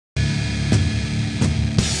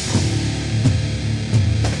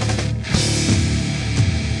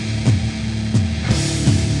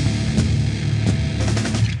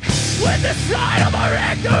inside of our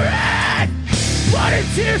ignorant, blood and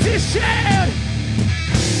tears is shed.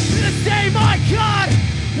 This day, my God,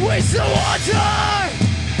 waste the water.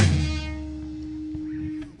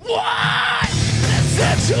 What the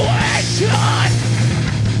situation?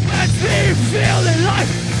 Let's be feeling like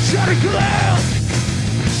shattered glass,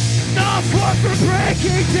 not far from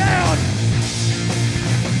breaking down.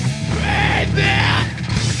 Breathe in.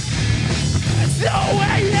 There's no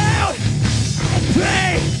way out.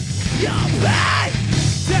 Pain, your pain,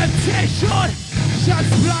 temptation, just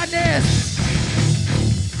blindness.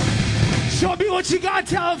 Show me what you got,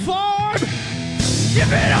 teleform.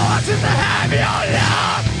 Give it all to the heavy on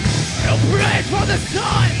love. No praise for the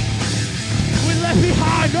sun. We left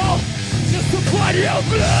behind all just to find your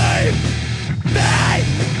blame.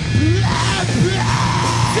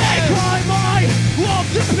 Take my mind, walk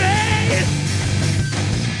the pain.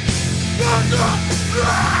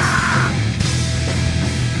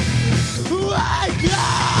 Wake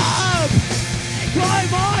up! Take my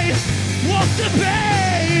mind, walk the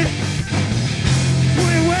pain.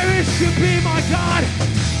 Put it where it should be, my God.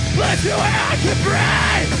 Let's do where I can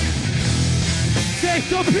breathe. Take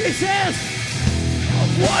the pieces of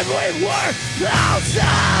what we were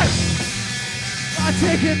outside. Not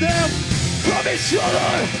taking them from each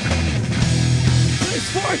other. Please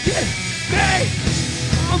forgive me.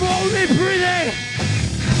 I'm only breathing.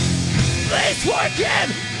 Please forgive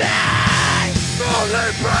me.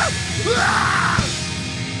 Only breathing.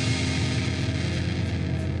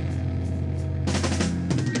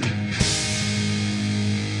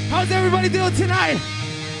 How's everybody doing tonight?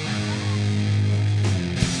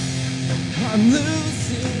 I'm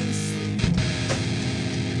losing sleep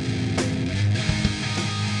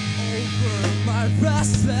over my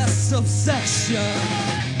restless obsession.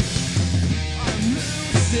 I'm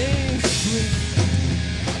losing sleep.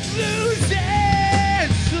 Losing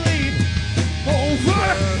sleep over.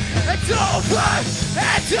 It's over.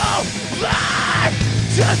 It's over.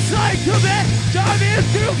 Just like a man driving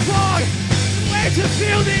through fog. Way to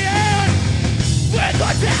feel the air with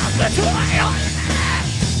the down between.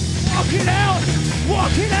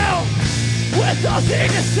 Walking out with nothing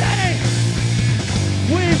to say.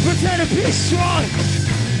 We pretend to be strong,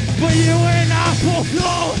 but you and I both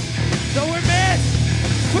know that we're meant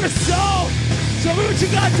for soul. Show me what you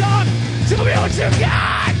got, Dom. Show me what you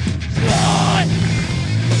got. God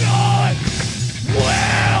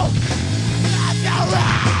will not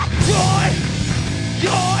allow joy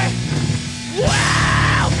will.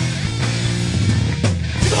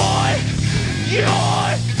 Joy will. Your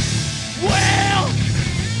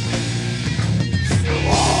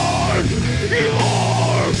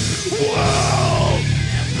will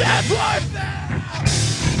never fail.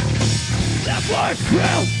 Never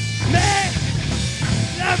fail me.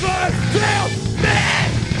 Never fail me.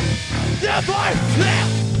 Never fail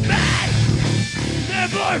me.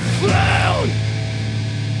 Never failed.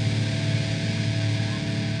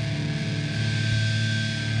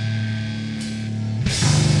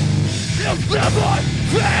 You've never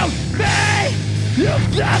failed me! You've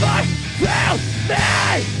never failed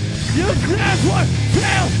me! You've never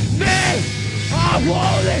failed me! I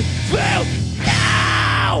won't fail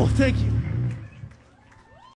now! Thank you.